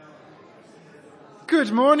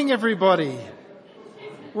Good morning, everybody.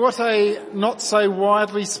 What a not so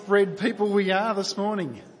widely spread people we are this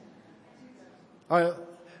morning.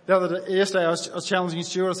 Yesterday I was challenging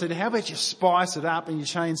Stuart. I said, how about you spice it up and you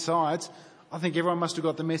change sides? I think everyone must have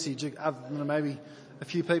got the message, other than maybe a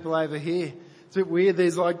few people over here. It's a bit weird.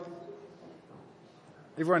 There's like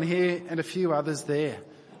everyone here and a few others there.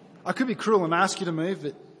 I could be cruel and ask you to move,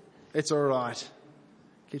 but it's all right.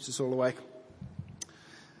 Keeps us all awake.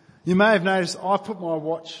 You may have noticed I put my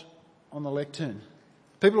watch on the lectern.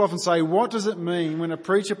 People often say, what does it mean when a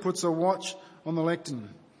preacher puts a watch on the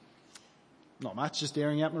lectern? Not much, just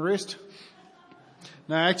airing out my wrist.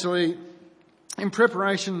 No, actually, in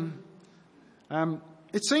preparation,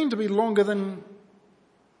 it seemed to be longer than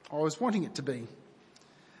I was wanting it to be.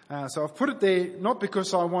 So I've put it there not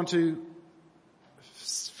because I want to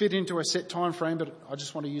fit into a set time frame, but I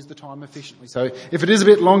just want to use the time efficiently. So if it is a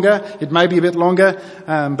bit longer, it may be a bit longer,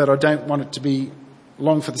 but I don't want it to be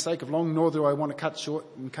long for the sake of long, nor do I want to cut short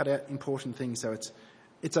and cut out important things. So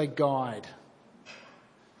it's a guide.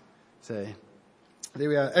 So there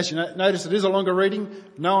we are. As you notice, it is a longer reading.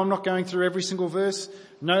 No, I'm not going through every single verse.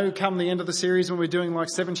 No, come the end of the series when we're doing like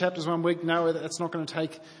 7 chapters one week, no, that's not going to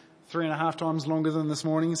take 3.5 times longer than this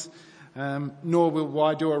morning's. Nor will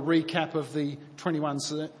I do a recap of the 20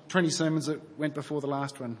 sermons that went before the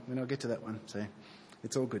last one when I get to that one. So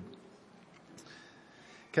it's all good.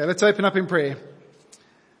 Okay, let's open up in prayer.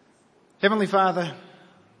 Heavenly Father,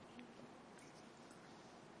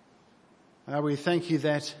 we thank you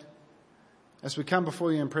that as we come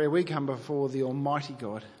before you in prayer, we come before the Almighty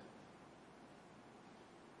God.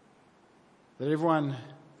 That everyone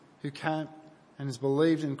who can and has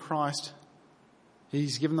believed in Christ,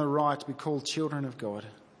 He's given the right to be called children of God.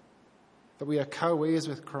 That we are co-heirs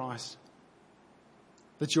with Christ.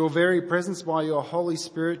 That your very presence by your Holy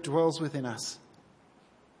Spirit dwells within us.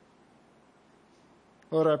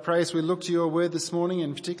 Lord, I pray as we look to your word this morning,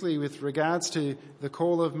 and particularly with regards to the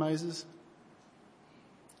call of Moses,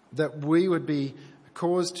 that we would be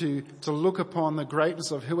caused to look upon the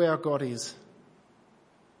greatness of who our God is.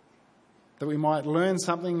 That we might learn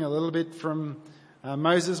something a little bit from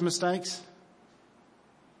Moses' mistakes,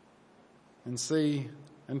 and see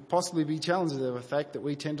and possibly be challenged with the fact that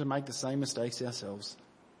we tend to make the same mistakes ourselves.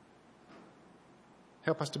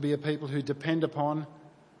 Help us to be a people who depend upon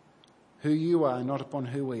who you are, not upon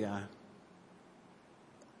who we are.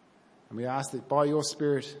 And we ask that by your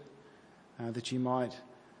Spirit that you might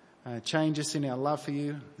change us in our love for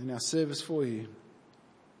you, in our service for you.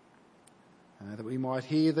 That we might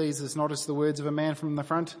hear these as not as the words of a man from the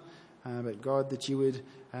front, but God, that you would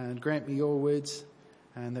grant me your words,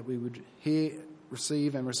 and that we would hear,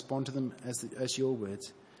 receive and respond to them as your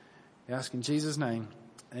words. I ask in Jesus' name,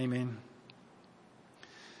 amen.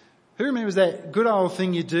 Who remembers that good old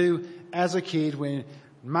thing you do as a kid when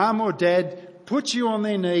mum or dad puts you on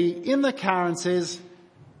their knee in the car and says,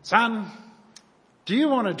 son, do you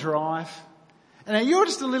want to drive? And now you're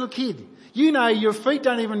just a little kid. You know your feet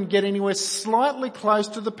don't even get anywhere slightly close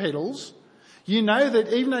to the pedals. You know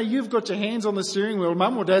that even though you've got your hands on the steering wheel,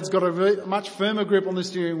 mum or dad's got a much firmer grip on the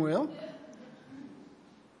steering wheel.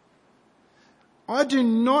 I do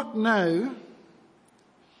not know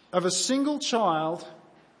of a single child,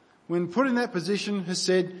 when put in that position, has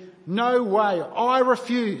said, no way, I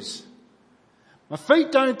refuse. My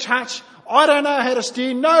feet don't touch. I don't know how to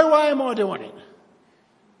steer. No way am I doing it.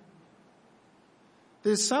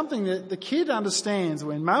 There's something that the kid understands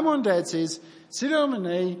when mum and dad says, sit on my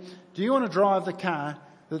knee, do you want to drive the car?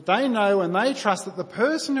 That they know and they trust that the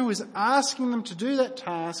person who is asking them to do that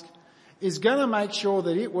task is going to make sure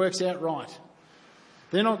that it works out right.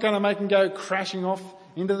 They're not going to make them go crashing off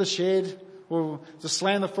into the shed or to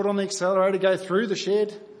slam the foot on the accelerator, go through the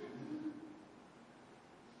shed.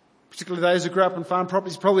 Particularly those who grew up on farm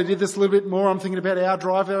properties probably did this a little bit more. I'm thinking about our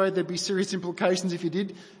driveway. There'd be serious implications if you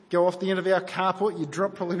did go off the end of our carport. You'd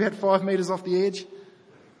drop probably about 5 metres off the edge.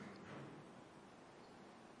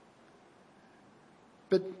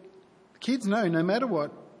 But kids know no matter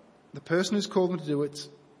what, the person who's called them to do it's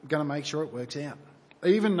going to make sure it works out,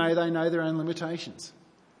 even though they know their own limitations.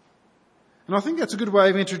 And I think that's a good way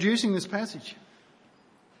of introducing this passage.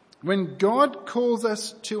 When God calls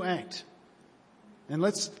us to act, and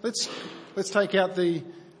let's take out the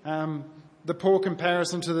poor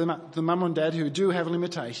comparison to the mum and dad who do have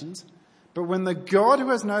limitations, but when the God who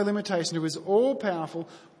has no limitation, who is all powerful,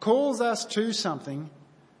 calls us to something,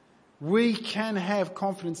 we can have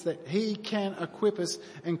confidence that he can equip us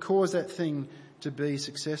and cause that thing to be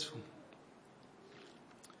successful.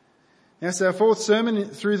 Now, it's our 4th sermon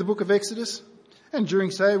through the book of Exodus. And during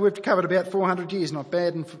so, we've covered about 400 years, not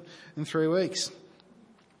bad in 3 weeks.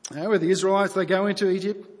 Where the Israelites, they go into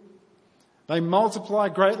Egypt, they multiply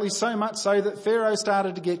greatly, so much so that Pharaoh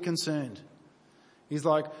started to get concerned. He's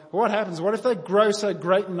like, what happens? What if they grow so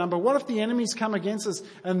great in number? What if the enemies come against us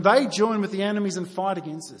and they join with the enemies and fight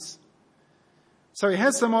against us? So he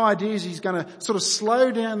has some ideas. He's going to sort of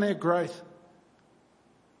slow down their growth.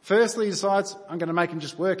 Firstly, he decides, I'm going to make them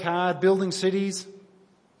just work hard, building cities,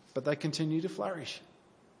 but they continue to flourish.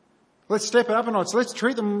 Let's step it up a notch. Let's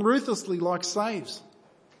treat them ruthlessly like slaves.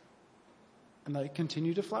 And they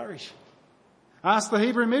continue to flourish. Ask the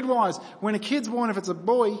Hebrew midwives, when a kid's born, if it's a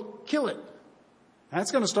boy, kill it.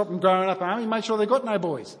 That's going to stop them growing up army. Make sure they've got no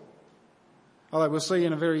boys. Although we'll see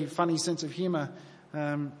in a very funny sense of humour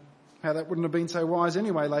how that wouldn't have been so wise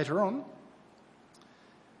anyway later on.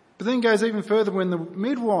 But then goes even further when the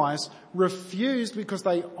midwives refused because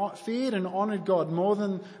they feared and honoured God more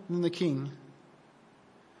than the king.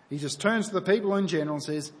 He just turns to the people in general and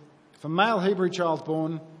says, if a male Hebrew child's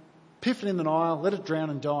born, piff it in the Nile, let it drown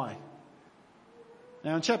and die.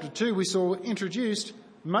 Now in chapter 2 we saw introduced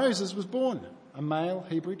Moses was born, a male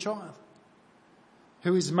Hebrew child,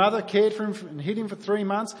 who his mother cared for him and hid him for 3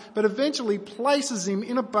 months, but eventually places him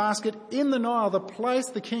in a basket in the Nile, the place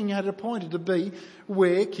the king had appointed to be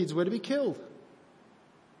where kids were to be killed.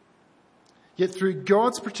 Yet through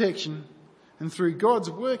God's protection and through God's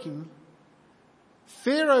working,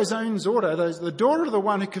 Pharaoh's own daughter, the daughter of the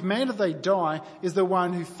one who commanded they die, is the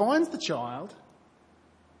one who finds the child.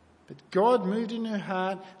 But God moved in her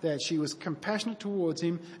heart that she was compassionate towards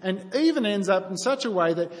him, and even ends up in such a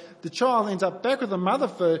way that the child ends up back with the mother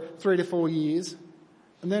for 3 to 4 years,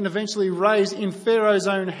 and then eventually raised in Pharaoh's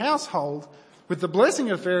own household, with the blessing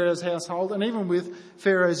of Pharaoh's household, and even with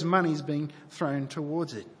Pharaoh's monies being thrown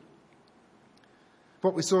towards it.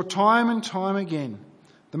 What we saw time and time again,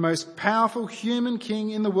 the most powerful human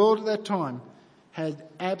king in the world at that time had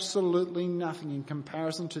absolutely nothing in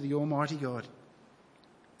comparison to the Almighty God.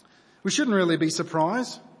 We shouldn't really be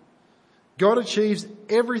surprised. God achieves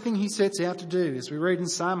everything he sets out to do, as we read in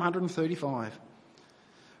Psalm 135.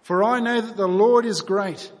 For I know that the Lord is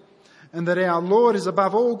great, and that our Lord is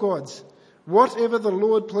above all gods. Whatever the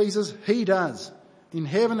Lord pleases, he does, in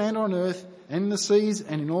heaven and on earth, and in the seas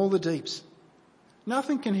and in all the deeps.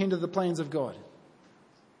 Nothing can hinder the plans of God.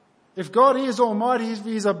 If God is almighty, if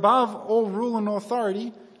he is above all rule and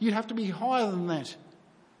authority, you'd have to be higher than that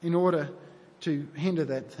in order to hinder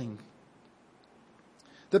that thing.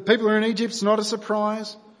 That people are in Egypt is not a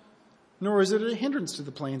surprise, nor is it a hindrance to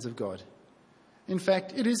the plans of God. In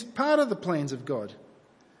fact, it is part of the plans of God.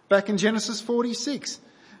 Back in Genesis 46,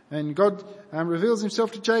 and God reveals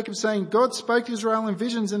himself to Jacob, saying, God spoke to Israel in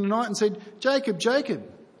visions in the night and said, Jacob, Jacob.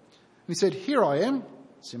 And he said, here I am.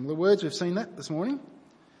 Similar words, we've seen that this morning.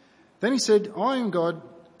 Then he said, I am God,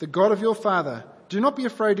 the God of your father. Do not be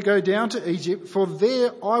afraid to go down to Egypt, for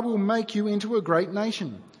there I will make you into a great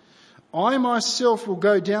nation. I myself will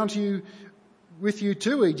go down with you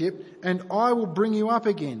to Egypt, and I will bring you up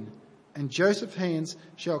again, and Joseph's hands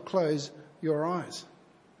shall close your eyes.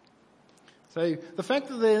 So the fact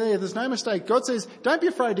that they're there, there's no mistake. God says, don't be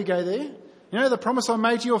afraid to go there. You know the promise I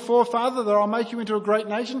made to your forefather that I'll make you into a great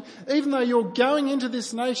nation? Even though you're going into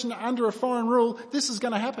this nation under a foreign rule, this is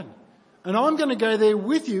going to happen. And I'm going to go there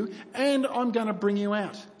with you, and I'm going to bring you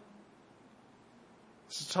out.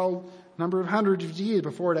 This is told a number of hundreds of years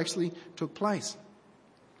before it actually took place.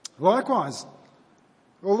 Likewise,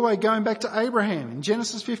 all the way going back to Abraham in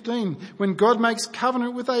Genesis 15, when God makes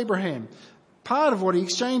covenant with Abraham, part of what he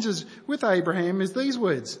exchanges with Abraham is these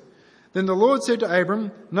words. Then the Lord said to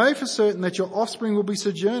Abram, know for certain that your offspring will be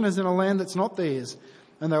sojourners in a land that's not theirs,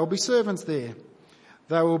 and they will be servants there.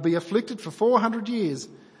 They will be afflicted for 400 years,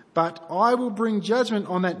 but I will bring judgment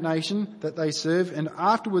on that nation that they serve, and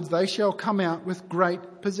afterwards they shall come out with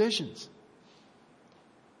great possessions.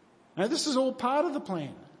 Now this is all part of the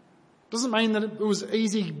plan. Doesn't mean that it was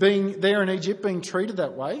easy being there in Egypt, being treated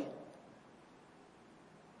that way.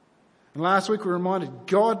 And last week we were reminded,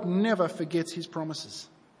 God never forgets his promises.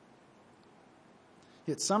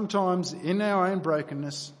 Yet sometimes in our own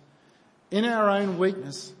brokenness, in our own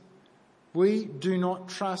weakness, we do not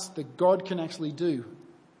trust that God can actually do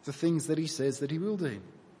the things that he says that he will do. And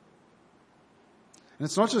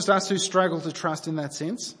it's not just us who struggle to trust in that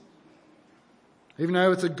sense. Even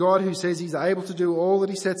though it's a God who says he's able to do all that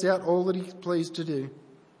he sets out, all that he's pleased to do.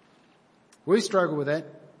 We struggle with that.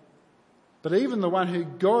 But even the one who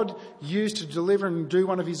God used to deliver and do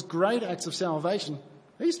one of his great acts of salvation,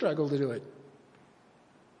 he struggled to do it.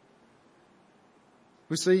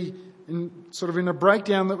 We see in a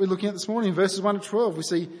breakdown that we're looking at this morning, verses 1 to 12, we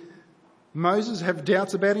see Moses have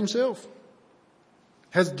doubts about himself,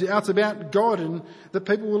 has doubts about God and that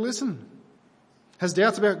people will listen, has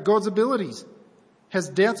doubts about God's abilities, has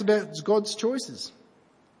doubts about God's choices.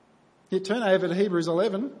 Yet turn over to Hebrews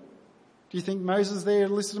 11. Do you think Moses there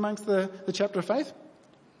listed amongst the chapter of faith?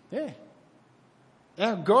 Yeah.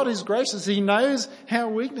 Our God is gracious. He knows our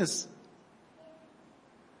weakness.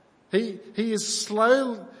 He is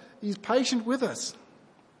slow, he's patient with us.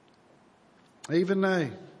 Even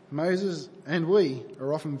though Moses and we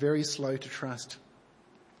are often very slow to trust.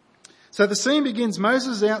 So the scene begins,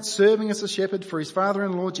 Moses out serving as a shepherd for his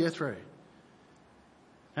father-in-law Jethro.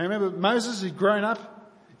 And remember, Moses had grown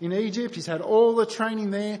up in Egypt. He's had all the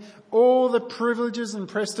training there, all the privileges and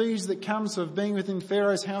prestige that comes of being within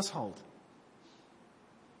Pharaoh's household.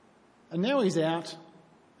 And now he's out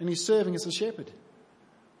and he's serving as a shepherd.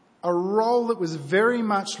 A role that was very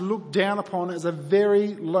much looked down upon as a very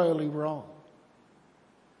lowly role.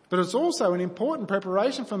 But it's also an important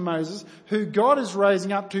preparation for Moses, who God is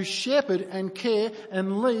raising up to shepherd and care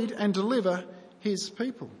and lead and deliver his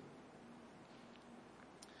people.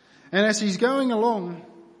 And as he's going along,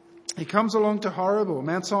 he comes along to Horeb or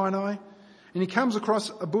Mount Sinai, and he comes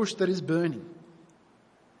across a bush that is burning.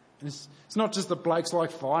 And it's not just that blokes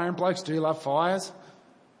like fire, and blokes do love fires.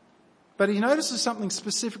 But he notices something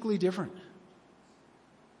specifically different.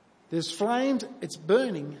 There's flames, it's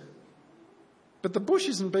burning, but the bush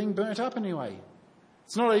isn't being burnt up anyway.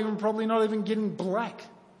 It's probably not even getting black.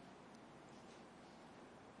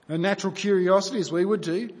 A natural curiosity, as we would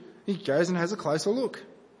do, he goes and has a closer look.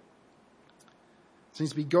 Seems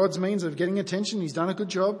to be God's means of getting attention. He's done a good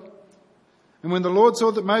job. And when the Lord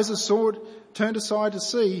saw that Moses turned aside to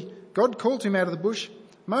see, God called him out of the bush,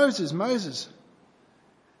 "Moses, Moses."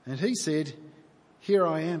 And he said, "Here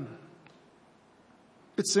I am."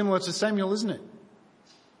 Bit similar to Samuel, isn't it?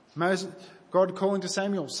 God calling to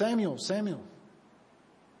Samuel, "Samuel, Samuel."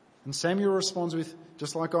 And Samuel responds with,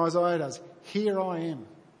 just like Isaiah does, "Here I am."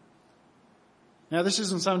 Now this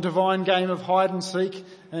isn't some divine game of hide and seek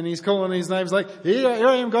and he's calling his names like, here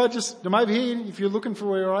I am, God, I'm over here if you're looking for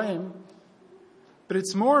where I am. But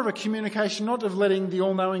it's more of a communication, not of letting the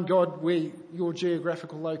all-knowing God where your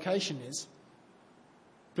geographical location is.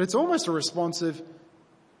 But it's almost a response of,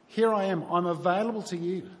 here I am, I'm available to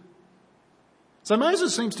you. So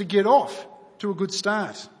Moses seems to get off to a good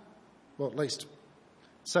start. Well, at least,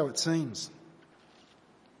 so it seems.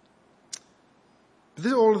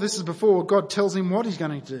 But all of this is before God tells him what he's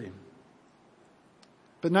going to do.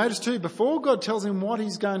 But notice too, before God tells him what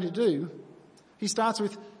he's going to do, he starts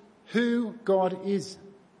with who God is.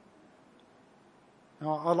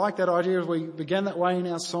 Now, I like that idea of we began that way in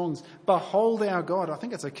our songs. Behold our God. I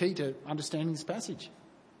think it's a key to understanding this passage.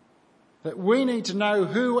 That we need to know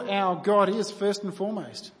who our God is first and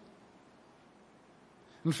foremost.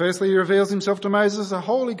 And firstly, he reveals himself to Moses as a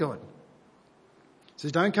holy God. He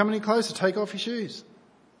says, don't come any closer, take off your shoes.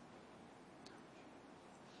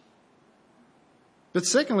 But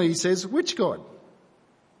secondly, he says, which God?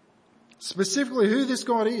 Specifically who this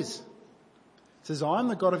God is. He says, I am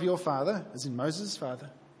the God of your father, as in Moses' father,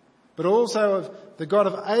 but also of the God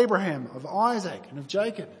of Abraham, of Isaac, and of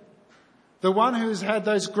Jacob. The one who has had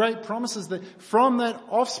those great promises that from that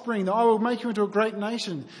offspring that I will make you into a great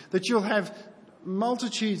nation, that you'll have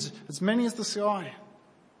multitudes, as many as the sky,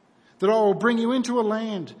 that I will bring you into a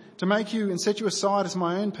land to make you and set you aside as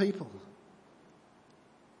my own people.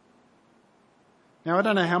 Now, I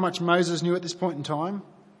don't know how much Moses knew at this point in time.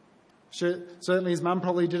 Certainly his mum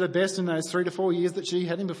probably did her best in those 3 to 4 years that she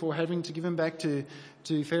had him before having to give him back to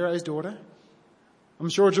Pharaoh's daughter. I'm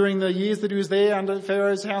sure during the years that he was there under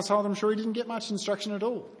Pharaoh's household, I'm sure he didn't get much instruction at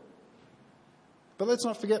all. But let's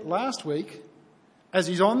not forget last week, as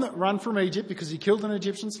he's on the run from Egypt because he killed an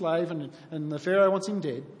Egyptian slave and the Pharaoh wants him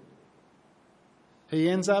dead, he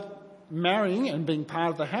ends up marrying and being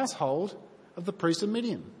part of the household of the priest of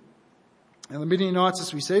Midian. Now the Midianites,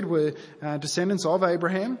 as we said, were descendants of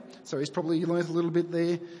Abraham, so he's probably learnt a little bit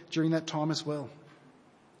there during that time as well.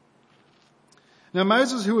 Now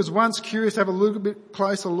Moses, who was once curious to have a little bit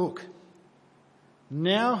closer look,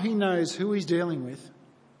 now he knows who he's dealing with.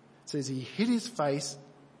 It says he hid his face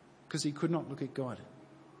because he could not look at God.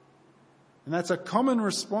 And that's a common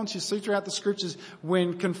response you see throughout the scriptures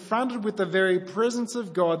when confronted with the very presence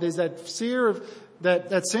of God. There's that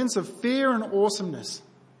sense of fear and awesomeness.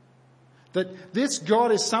 That this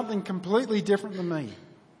God is something completely different than me.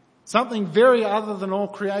 Something very other than all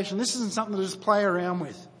creation. This isn't something to just play around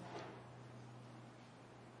with.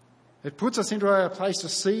 It puts us into our place to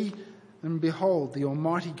see and behold the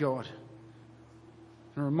Almighty God.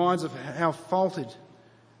 And reminds us of how faulted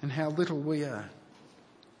and how little we are.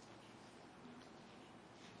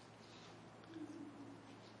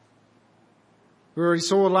 We already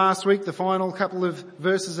saw last week the final couple of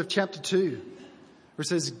verses of chapter 2.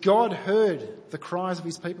 where it says God heard the cries of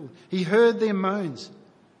his people. He heard their moans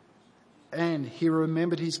and he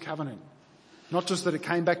remembered his covenant. Not just that it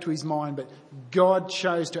came back to his mind, but God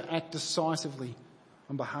chose to act decisively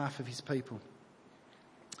on behalf of his people.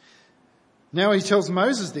 Now he tells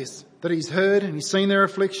Moses this, that he's heard and he's seen their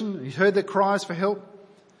affliction, and he's heard their cries for help.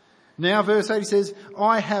 Now verse 8 he says,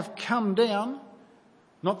 I have come down.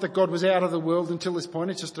 Not that God was out of the world until this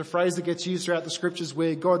point. It's just a phrase that gets used throughout the scriptures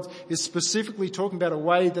where God is specifically talking about a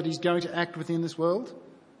way that he's going to act within this world.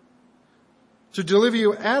 To deliver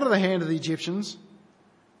you out of the hand of the Egyptians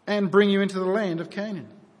and bring you into the land of Canaan.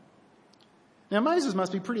 Now Moses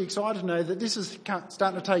must be pretty excited to know that this is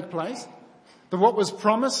starting to take place. That what was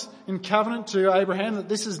promised in covenant to Abraham, that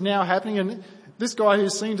this is now happening. And this guy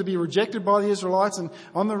who's seen to be rejected by the Israelites and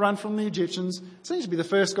on the run from the Egyptians seems to be the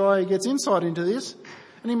first guy who gets insight into this.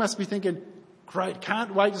 And he must be thinking, great,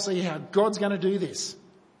 can't wait to see how God's going to do this.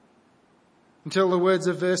 Until the words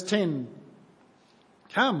of verse 10.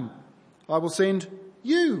 Come, I will send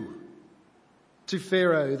you to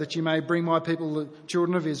Pharaoh that you may bring my people, the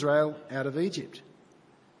children of Israel, out of Egypt.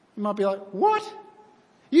 You might be like, what?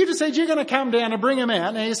 You just said you're going to come down and bring them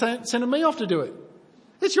out. Now you're sending me off to do it.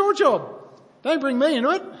 It's your job. Don't bring me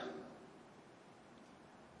into it.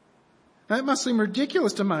 That must seem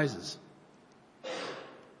ridiculous to Moses.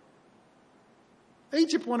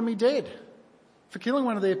 Egypt wanted me dead for killing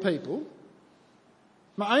one of their people.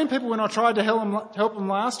 My own people, when I tried to help them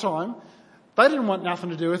last time, they didn't want nothing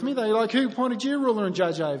to do with me. They were like, who appointed you ruler and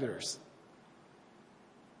judge over us?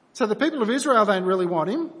 So the people of Israel don't really want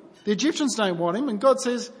him. The Egyptians don't want him. And God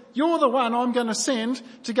says, you're the one I'm going to send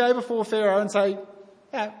to go before Pharaoh and say,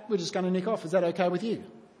 we're just going to nick off. Is that okay with you?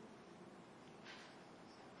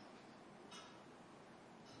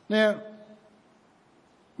 Now,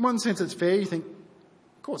 in one sense it's fair. You think,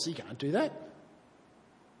 of course he can't do that.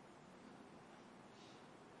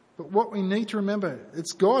 But what we need to remember,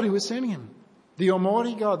 it's God who is sending him. The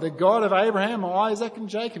Almighty God, the God of Abraham, Isaac and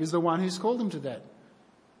Jacob is the one who's called him to that.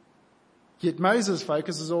 Yet Moses'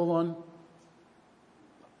 focus is all on,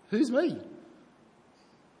 who's me?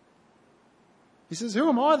 He says, who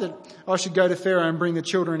am I that I should go to Pharaoh and bring the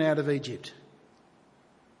children out of Egypt?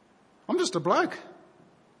 I'm just a bloke.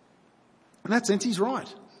 In that sense, he's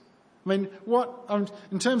right. I mean,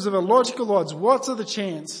 in terms of a logical odds, what are the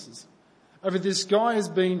chances of this guy who's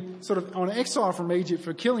been sort of on exile from Egypt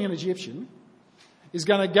for killing an Egyptian is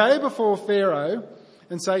going to go before Pharaoh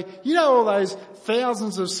and say, you know all those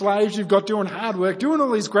thousands of slaves you've got doing hard work, doing all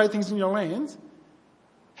these great things in your land?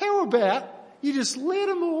 How about you just let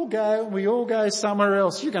them all go and we all go somewhere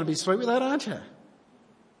else? You're going to be sweet with that, aren't you?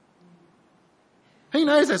 He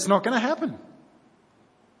knows that's not going to happen.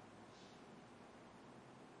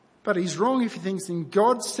 But he's wrong if he thinks in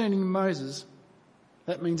God sending Moses,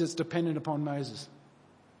 that means it's dependent upon Moses.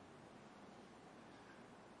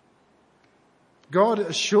 God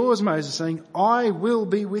assures Moses saying, I will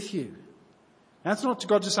be with you. That's not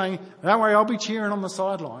God just saying, don't worry, I'll be cheering on the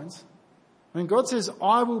sidelines. When God says,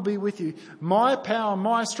 I will be with you, my power,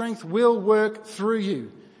 my strength will work through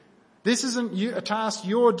you. This isn't a task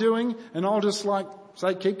you're doing and I'll just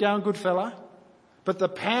say, keep going, good fella. But the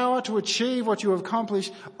power to achieve what you have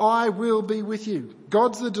accomplished, I will be with you.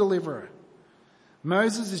 God's the deliverer.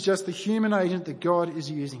 Moses is just the human agent that God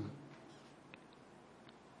is using.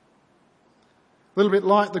 A little bit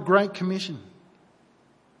like the Great Commission.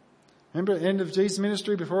 Remember at the end of Jesus'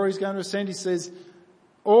 ministry, before he's going to ascend, he says,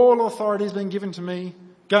 all authority has been given to me.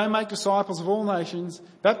 Go and make disciples of all nations,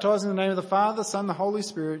 baptizing in the name of the Father, the Son, and the Holy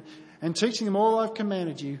Spirit, and teaching them all I've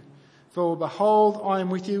commanded you. For behold, I am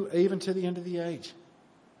with you even to the end of the age.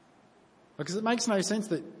 Because it makes no sense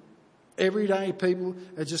that every day people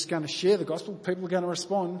are just going to share the gospel. People are going to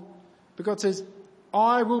respond. But God says,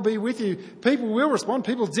 I will be with you. People will respond.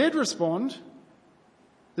 People did respond.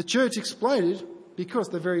 The church exploded because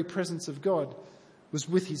the very presence of God was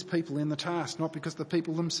with his people in the task, not because the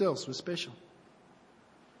people themselves were special.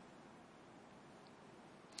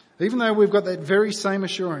 Even though we've got that very same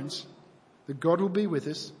assurance that God will be with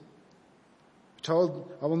us,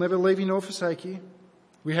 told, I will never leave you nor forsake you.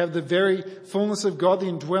 We have the very fullness of God, the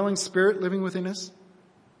indwelling Spirit living within us.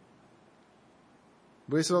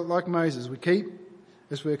 We're sort of like Moses.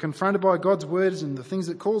 As we're confronted by God's words and the things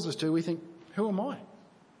it calls us to, we think, who am I?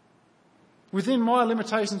 Within my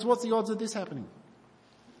limitations, what's the odds of this happening?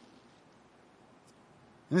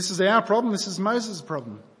 And this is our problem. This is Moses'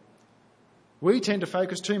 problem. We tend to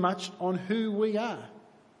focus too much on who we are.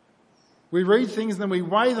 We read things and then we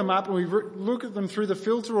weigh them up and we look at them through the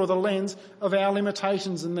filter or the lens of our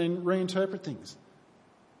limitations and then reinterpret things.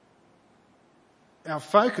 Our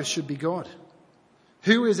focus should be God.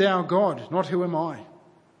 Who is our God, not who am I?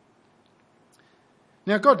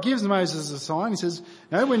 Now God gives Moses a sign. He says,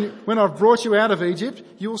 no, when I've brought you out of Egypt,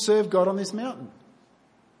 you will serve God on this mountain.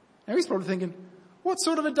 Now he's probably thinking, what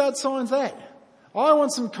sort of a dud sign's that? I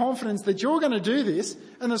want some confidence that you're going to do this,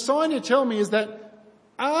 and the sign you tell me is that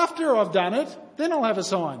after I've done it, then I'll have a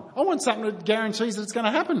sign. I want something that guarantees that it's going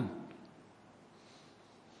to happen.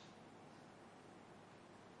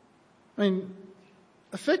 I mean,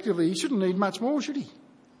 effectively, he shouldn't need much more, should he?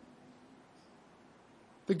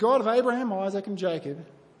 The God of Abraham, Isaac and Jacob,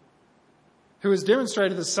 who has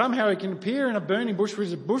demonstrated that somehow he can appear in a burning bush where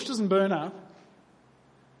the bush doesn't burn up,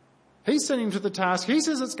 he's sent him to the task. He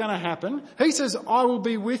says it's going to happen. He says, I will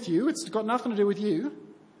be with you. It's got nothing to do with you.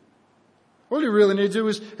 All you really need to do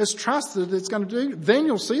is trust that it's going to do. Then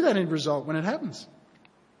you'll see that end result when it happens.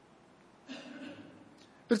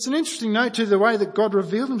 But it's an interesting note to the way that God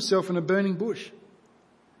revealed himself in a burning bush.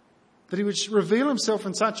 That he would reveal himself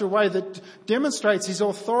in such a way that demonstrates his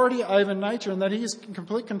authority over nature and that he has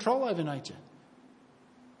complete control over nature.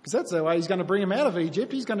 Because that's the way he's going to bring him out of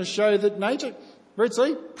Egypt. He's going to show that nature, Red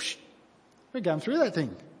Sea, we're going through that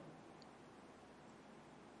thing.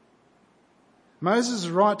 Moses is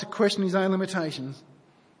right to question his own limitations,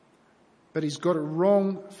 but he's got a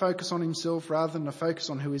wrong focus on himself rather than a focus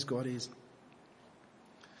on who his God is.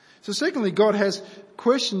 So secondly, God has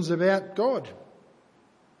questions about God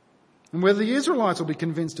and whether the Israelites will be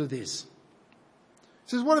convinced of this. He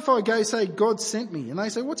says, what if I go say, God sent me? And they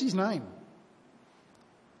say, what's his name?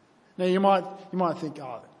 Now you might think,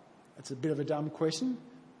 oh, that's a bit of a dumb question.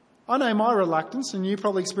 I know my reluctance, and you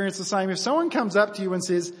probably experience the same. If someone comes up to you and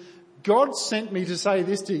says, God sent me to say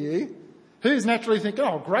this to you, who's naturally thinking,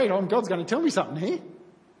 oh great, God's going to tell me something here?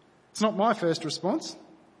 It's not my first response.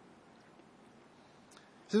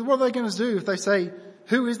 He says, what are they going to do if they say,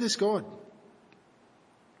 who is this God?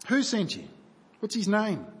 Who sent you? What's his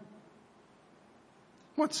name?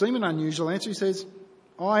 Might seem an unusual answer. He says,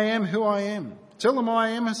 I am who I am. Tell them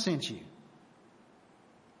I am has sent you.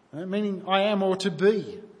 Meaning I am or to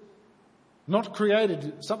be. Not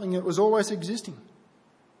created, something that was always existing.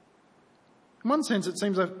 In one sense it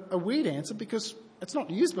seems a weird answer because it's not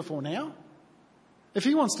used before now. If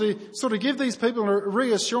he wants to sort of give these people a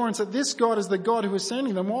reassurance that this God is the God who is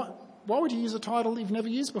sending them, why would you use a title you've never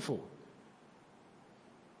used before?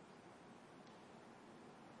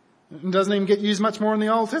 It doesn't even get used much more in the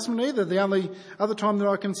Old Testament either. The only other time that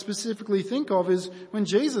I can specifically think of is when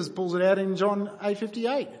Jesus pulls it out in John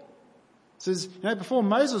 8:58. It says, before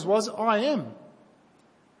Moses was, I am.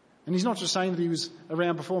 And he's not just saying that he was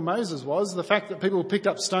around before Moses was. The fact that people picked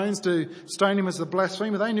up stones to stone him as a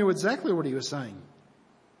blasphemer, they knew exactly what he was saying.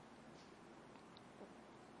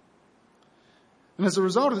 And as a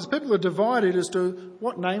result of this, people are divided as to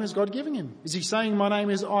what name is God giving him. Is he saying my name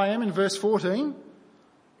is I am in verse 14?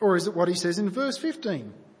 Or is it what he says in verse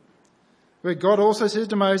 15? Where God also says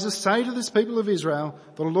to Moses, say to this people of Israel,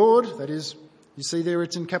 the Lord, that is, you see there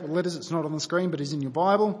it's in capital letters, it's not on the screen, but it's in your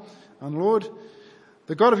Bible, and Lord,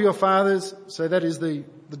 the God of your fathers, so that is the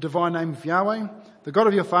divine name of Yahweh, the God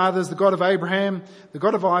of your fathers, the God of Abraham, the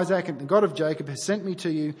God of Isaac, and the God of Jacob has sent me to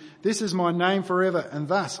you. This is my name forever, and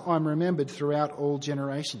thus I'm remembered throughout all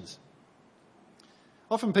generations.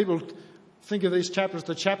 Often people think of these chapters,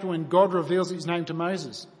 the chapter when God reveals his name to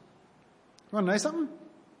Moses. You want to know something?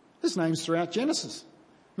 This name's throughout Genesis.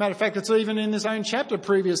 Matter of fact, it's even in this own chapter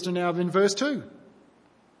previous to now in verse 2.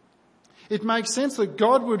 It makes sense that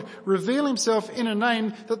God would reveal himself in a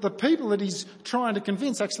name that the people that he's trying to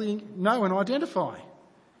convince actually know and identify.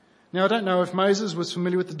 Now, I don't know if Moses was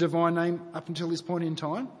familiar with the divine name up until this point in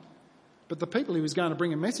time, but the people he was going to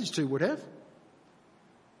bring a message to would have.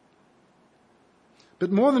 But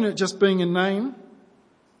more than it just being a name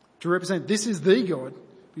to represent this is the God,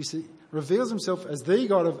 you see, reveals himself as the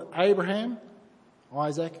God of Abraham,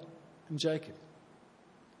 Isaac and Jacob.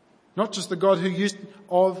 Not just the God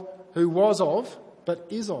who was of, but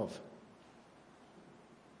is of.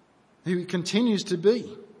 Who continues to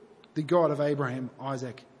be the God of Abraham,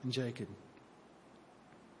 Isaac and Jacob.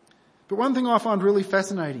 But one thing I find really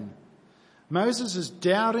fascinating, Moses is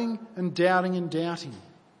doubting and doubting and doubting.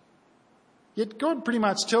 Yet God pretty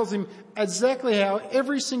much tells him exactly how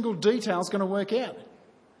every single detail is going to work out.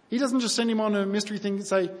 He doesn't just send him on a mystery thing and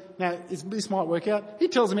say, now this might work out. He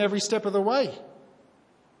tells him every step of the way.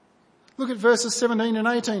 Look at verses 17 and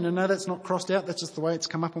 18. And no, that's not crossed out. That's just the way it's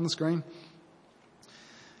come up on the screen.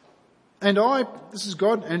 This is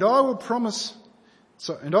God, and I promise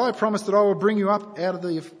that I will bring you up out of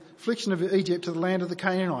the affliction of Egypt to the land of the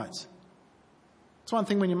Canaanites. It's one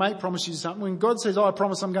thing when your mate promises you something. When God says, I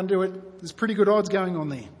promise I'm going to do it, there's pretty good odds going on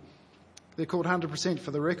there. They're called 100%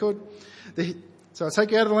 for the record. So I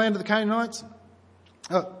take you out of the land of the Canaanites,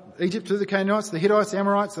 Egypt to the Canaanites, the Hittites, the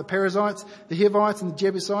Amorites, the Perizzites, the Hivites and the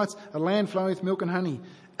Jebusites, a land flowing with milk and honey.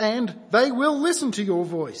 And they will listen to your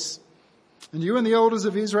voice. And you and the elders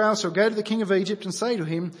of Israel shall go to the king of Egypt and say to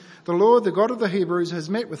him, the Lord, the God of the Hebrews, has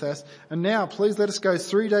met with us, and now please let us go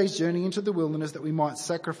 3 days' journey into the wilderness that we might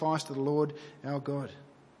sacrifice to the Lord our God.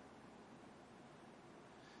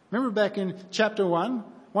 Remember back in chapter 1,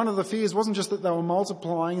 one of the fears wasn't just that they were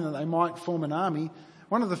multiplying and that they might form an army.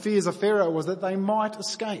 One of the fears of Pharaoh was that they might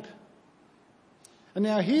escape. And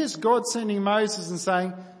now here's God sending Moses and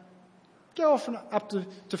saying, go off up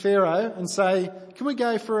to Pharaoh and say, can we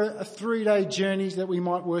go for a 3-day journey that we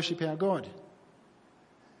might worship our God?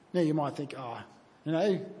 Now you might think,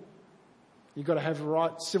 you've got to have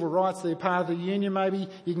civil rights, they're part of the union maybe.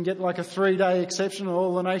 You can get like a 3-day exception or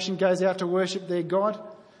all the nation goes out to worship their God,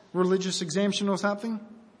 religious exemption or something.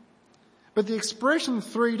 But the expression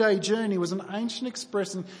 3-day journey was an ancient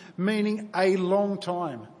expression meaning a long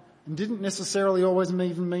time and didn't necessarily always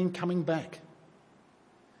even mean coming back.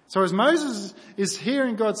 So as Moses is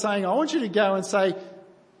hearing God saying, I want you to go and say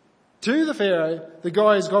to the Pharaoh, the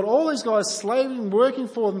guy who's got all these guys slaving, working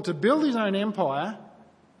for them to build his own empire,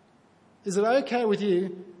 is it okay with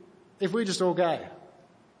you if we just all go?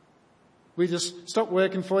 We just stop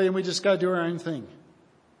working for you and we just go do our own thing.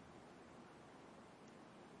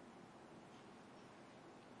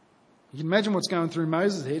 You can imagine what's going through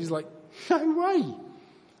Moses' head. He's like, no way.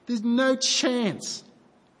 There's no chance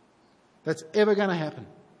that's ever going to happen.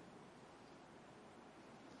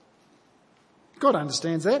 God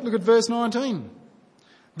understands that. Look at verse 19.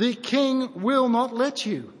 The king will not let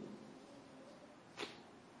you.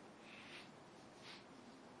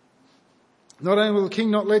 Not only will the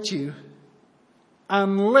king not let you,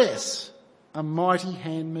 unless a mighty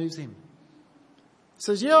hand moves him. He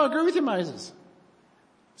says, I agree with you, Moses.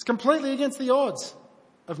 It's completely against the odds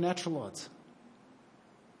of natural odds.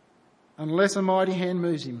 Unless a mighty hand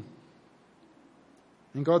moves him.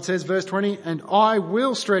 And God says, verse 20, and I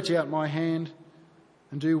will stretch out my hand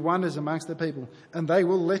and do wonders amongst the people, and they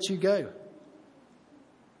will let you go.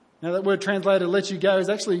 Now that word translated let you go is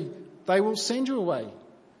actually, they will send you away.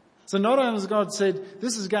 So not only has God said,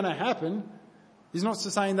 this is going to happen, he's not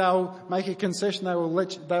just saying they'll make a concession, they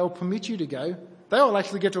will permit you to go. They will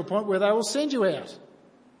actually get to a point where they will send you out.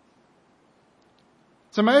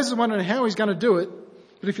 So Moses is wondering how he's going to do it,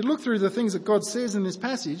 but if you look through the things that God says in this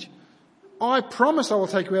passage, I promise I will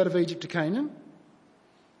take you out of Egypt to Canaan.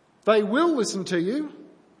 They will listen to you.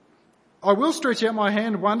 I will stretch out my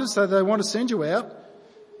hand and wonders so they want to send you out.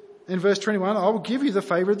 In verse 21, I will give you the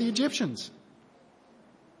favour of the Egyptians.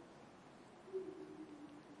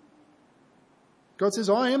 God says,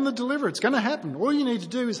 I am the deliverer. It's going to happen. All you need to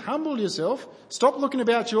do is humble yourself, stop looking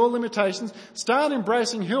about your limitations, start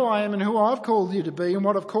embracing who I am and who I've called you to be and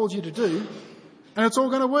what I've called you to do, and it's all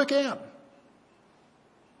going to work out.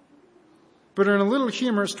 But in a little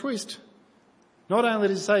humorous twist, not only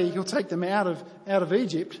does he say he'll take them out of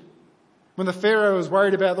Egypt, when the Pharaoh was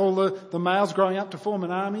worried about all the males growing up to form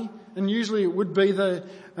an army, and usually it would be the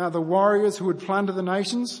warriors who would plunder the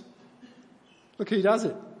nations. Look who does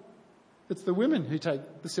it. It's the women who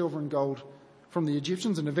take the silver and gold from the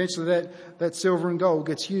Egyptians, and eventually that silver and gold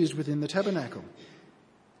gets used within the tabernacle.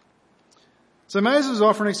 So Moses is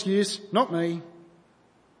offering an excuse, not me.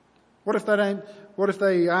 What if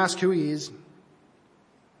they ask who he is?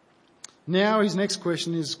 Now his next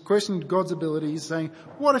question is questioning God's ability. He's saying,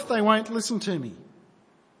 what if they won't listen to me?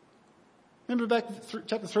 Remember back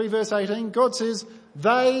chapter 3 verse 18, God says,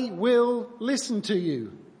 they will listen to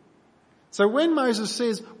you. So when Moses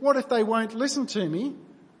says, what if they won't listen to me?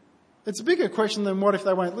 It's a bigger question than what if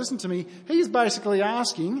they won't listen to me. He's basically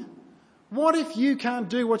asking, what if you can't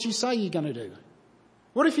do what you say you're going to do?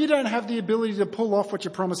 What if you don't have the ability to pull off what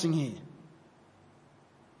you're promising here?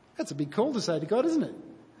 That's a big call to say to God, isn't it?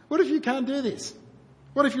 What if you can't do this?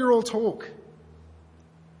 What if you're all talk?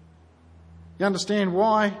 You understand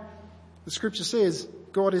why the scripture says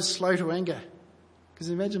God is slow to anger. Because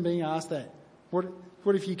imagine being asked that.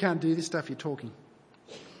 What if you can't do this stuff you're talking?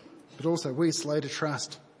 But also we're slow to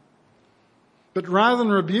trust. But rather than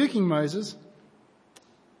rebuking Moses,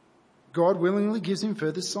 God willingly gives him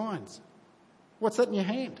further signs. What's that in your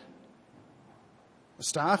hand? A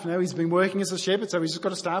staff. You know, he's been working as a shepherd, so he's just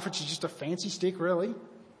got a staff, which is just a fancy stick, really.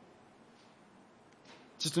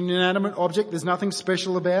 Just an inanimate object. There's nothing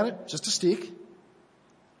special about it. Just a stick.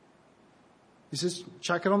 He says,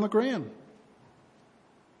 chuck it on the ground.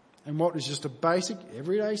 And what is just a basic,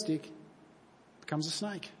 everyday stick becomes a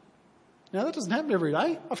snake. Now, that doesn't happen every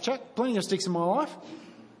day. I've chucked plenty of sticks in my life.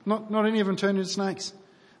 Not any of them turn into snakes.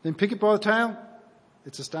 Then pick it by the tail.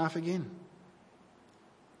 It's a staff again.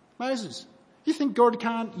 Moses, You think God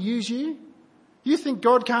can't use you? You think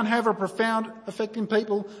God can't have a profound effect in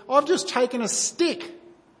people? I've just taken a stick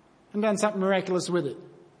and done something miraculous with it.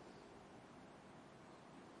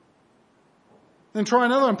 Then try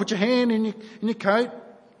another one. Put your hand in your coat,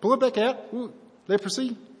 pull it back out. Ooh,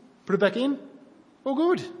 leprosy. Put it back in. All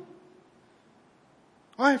good.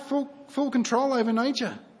 I have full control over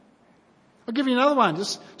nature. I'll give you another one,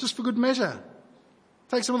 just for good measure.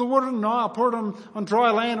 Take some of the water in the Nile, pour it on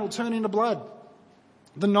dry land, it'll turn into blood.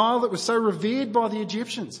 The Nile that was so revered by the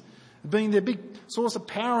Egyptians, being their big source of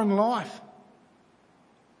power and life.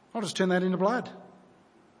 I'll just turn that into blood.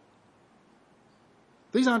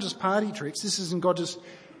 These aren't just party tricks. This isn't God just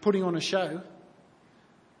putting on a show.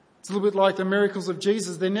 It's a little bit like the miracles of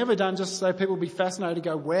Jesus. They're never done just so people will be fascinated and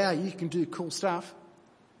go, wow, you can do cool stuff.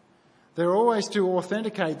 They're always to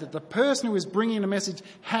authenticate that the person who is bringing the message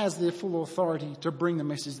has their full authority to bring the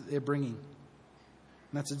message that they're bringing.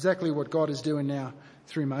 And that's exactly what God is doing now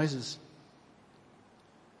through Moses.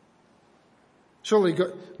 Surely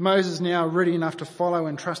Moses is now ready enough to follow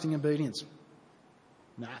and trust in obedience.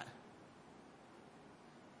 Nah.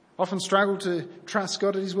 Often struggle to trust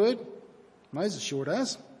God at his word. Moses sure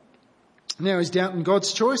does. Now he's doubting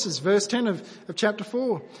God's choices. Verse 10 of chapter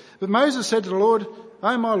 4. But Moses said to the Lord,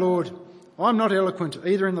 "O my Lord, I'm not eloquent,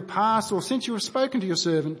 either in the past or since you have spoken to your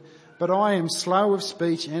servant, but I am slow of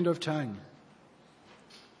speech and of tongue."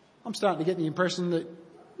 I'm starting to get the impression that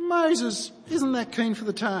Moses isn't that keen for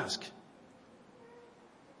the task.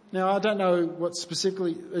 Now, I don't know what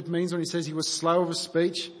specifically it means when he says he was slow of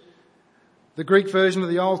speech. The Greek version of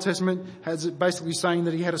the Old Testament has it basically saying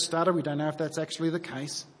that he had a stutter. We don't know if that's actually the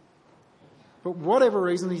case. But whatever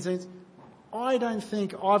reason, he says, I don't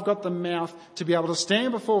think I've got the mouth to be able to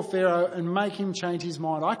stand before Pharaoh and make him change his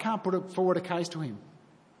mind. I can't put forward a case to him.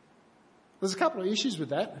 There's a couple of issues with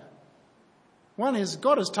that. One is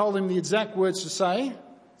God has told him the exact words to say,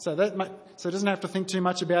 so he doesn't have to think too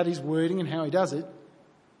much about his wording and how he does it.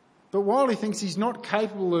 But while he thinks he's not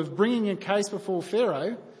capable of bringing a case before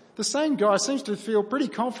Pharaoh, the same guy seems to feel pretty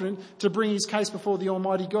confident to bring his case before the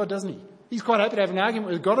Almighty God, doesn't he? He's quite happy to have an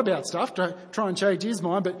argument with God about stuff, to try and change his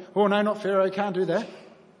mind, but, oh no, not Pharaoh, can't do that.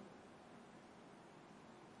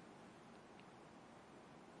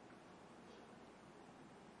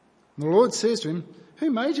 And the Lord says to him, who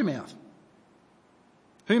made your mouth?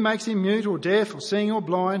 Who makes him mute or deaf or seeing or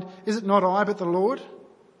blind? Is it not I, but the Lord?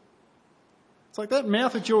 It's like that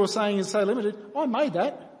mouth that you're saying is so limited. I made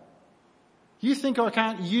that. You think I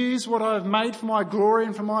can't use what I've made for my glory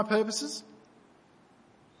and for my purposes?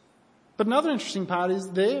 But another interesting part is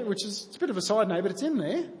there, which is it's a bit of a side note, but it's in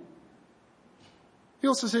there. He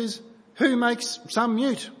also says, who makes some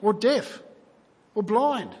mute or deaf or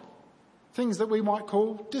blind? Things that we might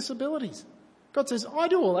call disabilities. God says, I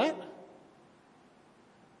do all that.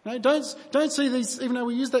 No, don't see these, even though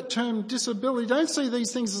we use that term disability, don't see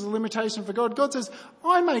these things as a limitation for God. God says,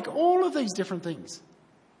 I make all of these different things.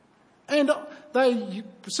 And they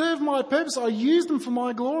serve my purpose. I use them for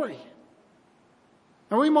my glory.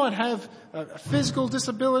 Now we might have a physical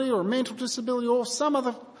disability or a mental disability or some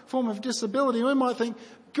other form of disability. We might think,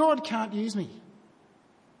 God can't use me.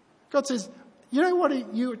 God says, you know what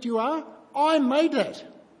you are? I made that.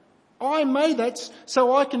 I made that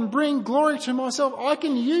so I can bring glory to myself. I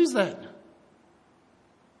can use that. I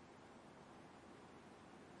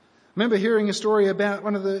remember hearing a story about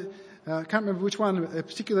one of the, I can't remember which one, a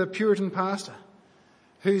particular Puritan pastor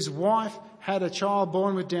whose wife had a child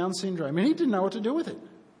born with Down syndrome and he didn't know what to do with it.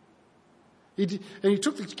 He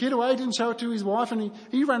took the kid away, didn't show it to his wife, and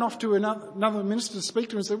he ran off to another minister to speak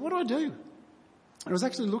to him and said, what do I do? And I was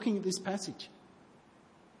actually looking at this passage.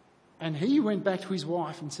 And he went back to his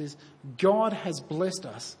wife and says, God has blessed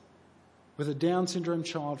us with a Down syndrome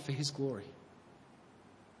child for his glory.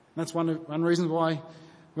 And that's one reason why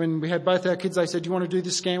when we had both our kids, they said, do you want to do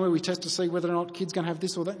this scan where we test to see whether or not kids going to have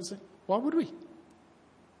this or that? And I said, why would we?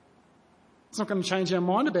 It's not going to change our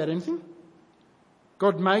mind about anything.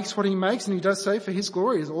 God makes what he makes, and he does so for his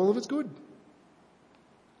glory. All of it's good.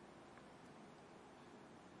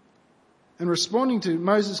 And responding to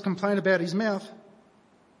Moses' complaint about his mouth,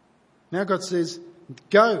 now God says,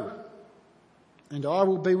 go, and I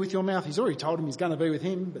will be with your mouth. He's already told him he's going to be with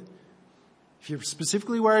him, but if you're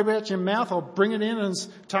specifically worried about your mouth, I'll bring it in and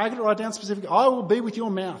target it right down specifically. I will be with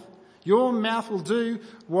your mouth. Your mouth will do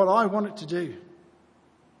what I want it to do.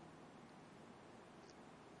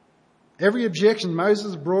 Every objection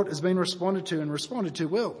Moses brought has been responded to, and responded to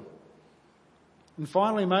well. And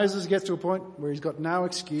finally Moses gets to a point where he's got no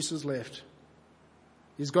excuses left.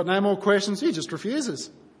 He's got no more questions, he just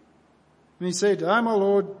refuses. And he said, oh my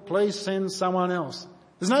Lord, please send someone else.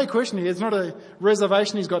 There's no question here. It's not a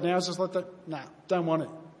reservation he's got now. It's just like that. Nah, don't want it.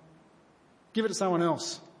 Give it to someone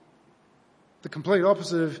else. The complete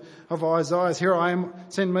opposite of Isaiah's, here I am,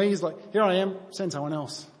 send me. He's like, here I am, send someone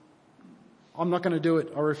else. I'm not going to do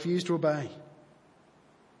it. I refuse to obey.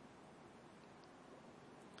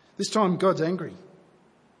 This time God's angry.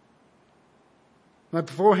 Now,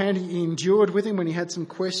 beforehand he endured with him when he had some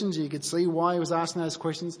questions. You could see why he was asking those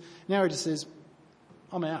questions. Now he just says,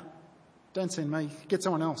 I'm out. Don't send me. Get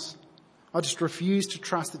someone else. I just refuse to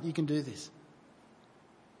trust that you can do this.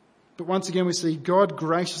 But once again we see God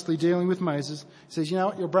graciously dealing with Moses. He says, you know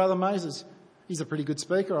what, your brother Moses, he's a pretty good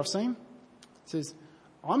speaker, I've seen. He says,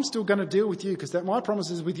 I'm still going to deal with you because my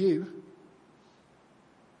promise is with you.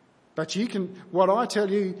 But you can, what I tell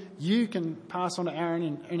you, you can pass on to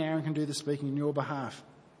Aaron and Aaron can do the speaking on your behalf.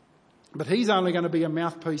 But he's only going to be a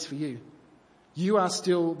mouthpiece for you. You are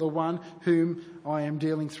still the one whom I am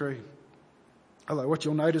dealing through. Although what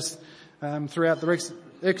you'll notice throughout the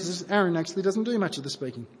Exodus, Aaron actually doesn't do much of the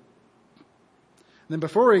speaking. And then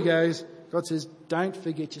before he goes, God says, don't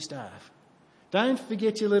forget your staff. Don't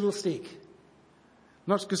forget your little stick.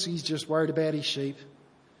 Not because he's just worried about his sheep,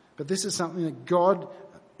 but this is something that God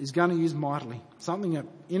is going to use mightily. Something, an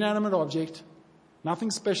inanimate object,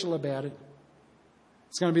 nothing special about it.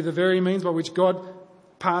 It's going to be the very means by which God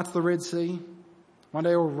parts the Red Sea. One day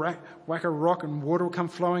he'll whack a rock and water will come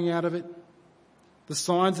flowing out of it. The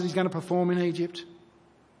signs that he's going to perform in Egypt.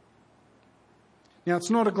 Now, it's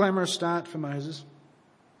not a glamorous start for Moses.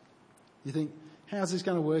 You think, how's this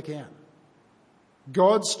going to work out?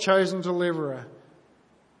 God's chosen deliverer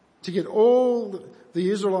to get all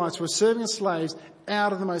the Israelites who were serving as slaves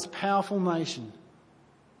out of the most powerful nation.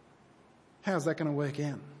 How's that going to work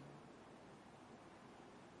out?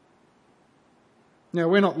 Now,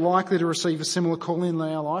 we're not likely to receive a similar call in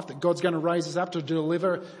our life that God's going to raise us up to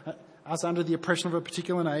deliver us under the oppression of a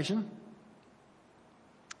particular nation.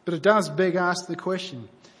 But it does beg us the question,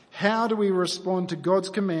 how do we respond to God's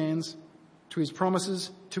commands, to his promises,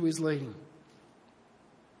 to his leading?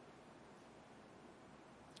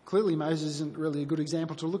 Clearly Moses isn't really a good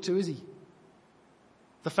example to look to, is he?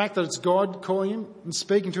 The fact that it's God calling him and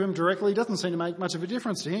speaking to him directly doesn't seem to make much of a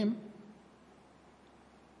difference to him.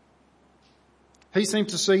 He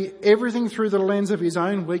seems to see everything through the lens of his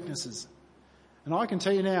own weaknesses. And I can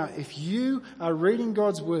tell you now, if you are reading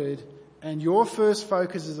God's word and your first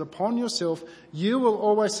focus is upon yourself, you will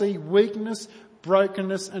always see weakness,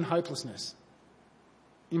 brokenness and hopelessness.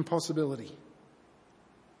 Impossibility.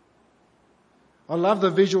 I love the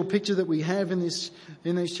visual picture that we have in these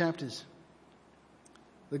chapters.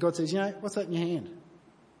 That God says, you know, what's that in your hand?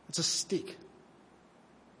 It's a stick.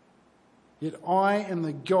 Yet I am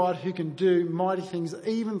the God who can do mighty things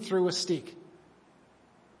even through a stick.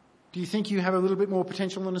 Do you think you have a little bit more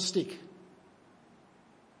potential than a stick?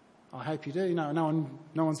 I hope you do. No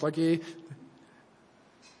one's like, yeah.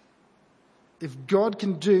 If God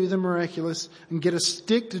can do the miraculous and get a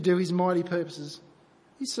stick to do his mighty purposes,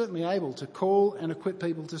 he's certainly able to call and equip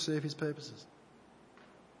people to serve his purposes.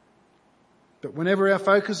 But whenever our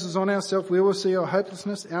focus is on ourselves, we will see our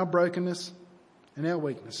hopelessness, our brokenness, and our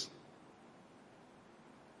weakness.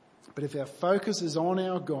 But if our focus is on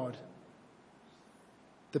our God,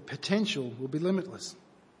 the potential will be limitless.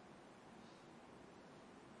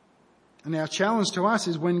 And our challenge to us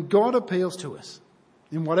is when God appeals to us,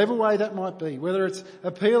 in whatever way that might be, whether it's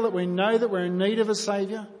appeal that we know that we're in need of a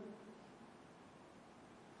saviour,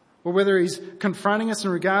 or whether he's confronting us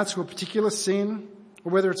in regards to a particular sin,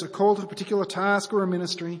 or whether it's a call to a particular task or a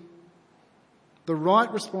ministry, the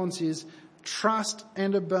right response is trust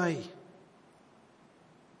and obey.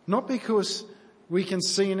 Not because we can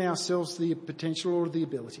see in ourselves the potential or the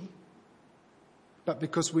ability, but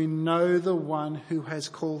because we know the one who has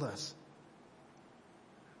called us.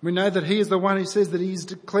 We know that he is the one who says that he's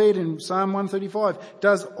declared in Psalm 135,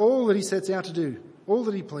 does all that he sets out to do, all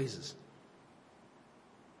that he pleases.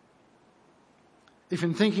 If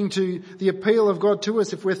in thinking to the appeal of God to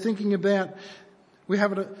us, if we're thinking about,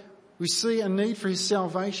 we see a need for his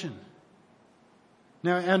salvation.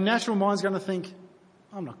 Now our natural mind's going to think,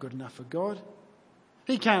 I'm not good enough for God.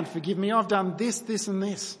 He can't forgive me. I've done this, this and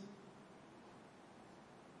this.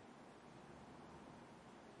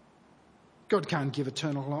 God can't give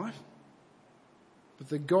eternal life. But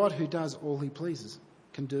the God who does all he pleases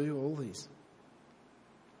can do all these.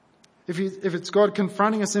 If it's God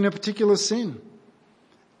confronting us in a particular sin,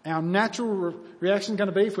 our natural reaction is going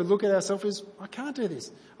to be, if we look at ourselves, is, I can't do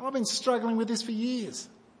this. I've been struggling with this for years.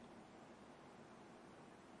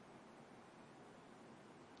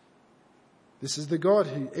 This is the God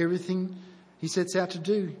who everything he sets out to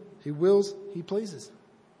do, he wills, he pleases.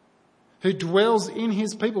 who dwells in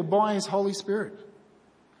his people by his Holy Spirit.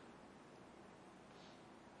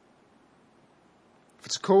 If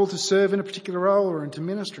it's called to serve in a particular role or into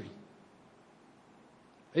ministry,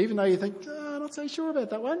 even though you think, I'm not so sure about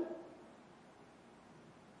that one,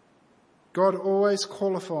 God always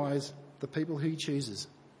qualifies the people he chooses.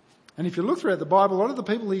 And if you look throughout the Bible, a lot of the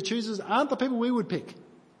people he chooses aren't the people we would pick.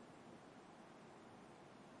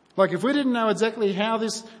 Like if we didn't know exactly how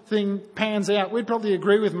this thing pans out, we'd probably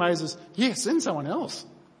agree with Moses, yes, send someone else.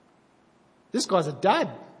 This guy's a dud.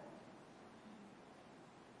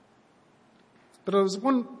 But there was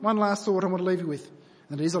one last thought I want to leave you with.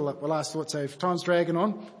 And it is a last thought, so if time's dragging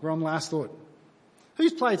on, we're on last thought.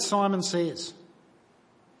 Who's played Simon Says?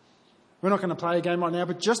 We're not going to play a game right now,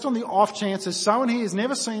 but just on the off chance there's someone here who's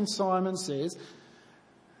never seen Simon Says,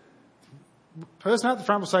 the person at the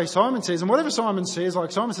front will say Simon Says, and whatever Simon says,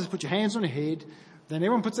 like Simon says, put your hands on your head, then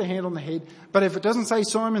everyone puts their hand on the head, but if it doesn't say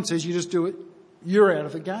Simon Says, you just do it, you're out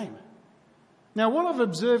of the game. Now what I've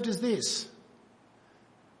observed is this: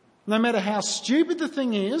 no matter how stupid the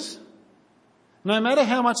thing is, no matter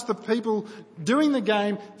how much the people doing the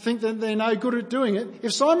game think that they're no good at doing it,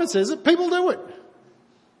 if Simon says it, people do it.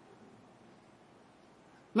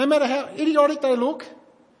 No matter how idiotic they look,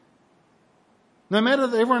 no matter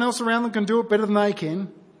that everyone else around them can do it better than they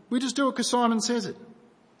can, we just do it because Simon says it.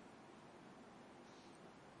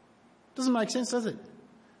 Doesn't make sense, does it?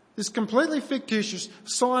 This completely fictitious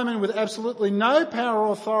Simon with absolutely no power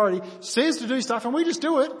or authority says to do stuff and we just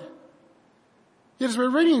do it. Yet as we're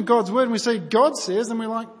reading in God's word and we see God says, and we're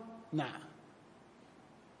like, nah.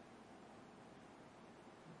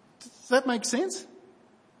 Does that make sense?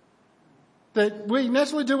 That we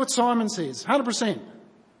naturally do what Simon says, 100%.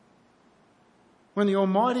 When the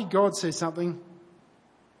Almighty God says something,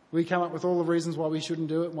 we come up with all the reasons why we shouldn't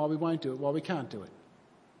do it, why we won't do it, why we can't do it.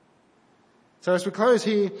 So as we close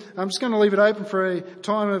here, I'm just going to leave it open for a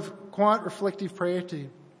time of quiet, reflective prayer to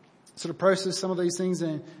sort of process some of these things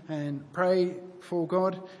and pray for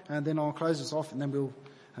God, and then I'll close this off and then we'll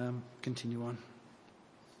continue on.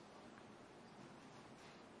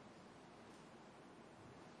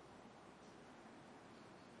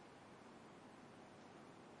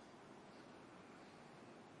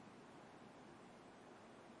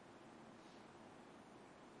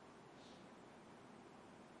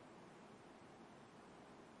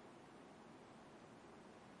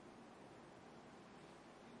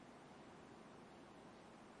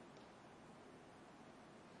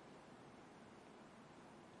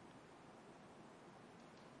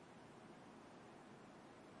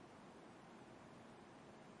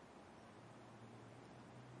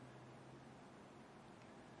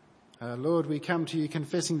 Lord, we come to you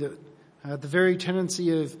confessing that the very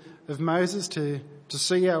tendency of Moses to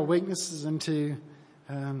see our weaknesses and to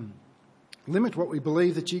limit what we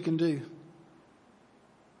believe that you can do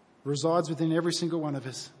resides within every single one of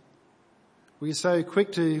us. We are so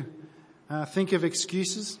quick to think of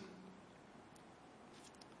excuses,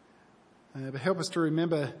 but help us to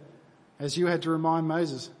remember, as you had to remind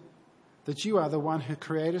Moses, that you are the one who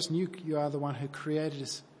created us, and you are the one who created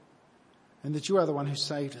us, and that you are the one who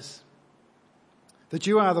saved us. That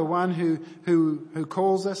you are the one who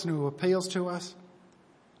calls us and who appeals to us.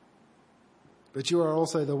 But you are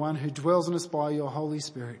also the one who dwells in us by your Holy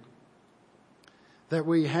Spirit. That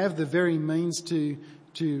we have the very means to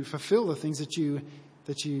fulfill the things that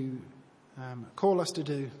you call us to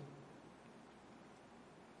do.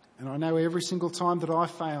 And I know every single time that I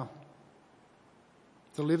fail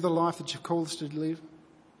to live the life that you've called us to live,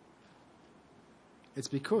 it's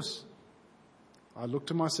because I look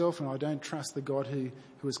to myself and I don't trust the God who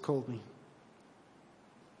has called me.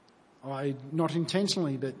 I, not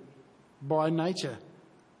intentionally, but by nature,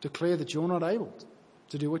 declare that you're not able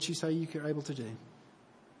to do what you say you're able to do.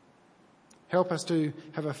 Help us to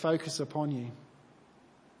have a focus upon you,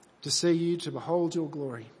 to see you, to behold your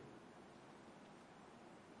glory,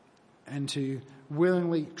 and to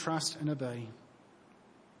willingly trust and obey.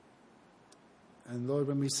 And Lord,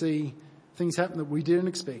 when we see things happen that we didn't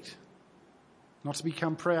expect, not to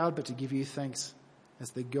become proud, but to give you thanks as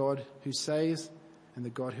the God who saves and the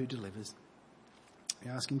God who delivers. We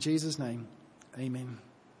ask in Jesus' name, amen.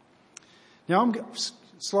 Now I'm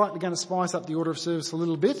slightly going to spice up the order of service a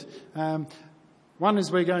little bit. One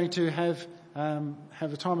is we're going to have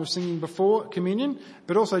a time of singing before communion,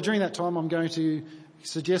 but also during that time I'm going to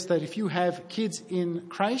suggest that if you have kids in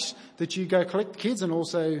creche, that you go collect the kids and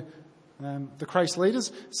also the creche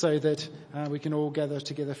leaders, so that we can all gather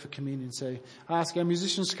together for communion. So I ask our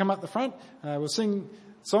musicians to come up the front. We'll sing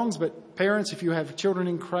songs, but parents, if you have children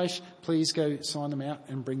in creche, please go sign them out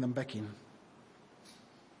and bring them back in.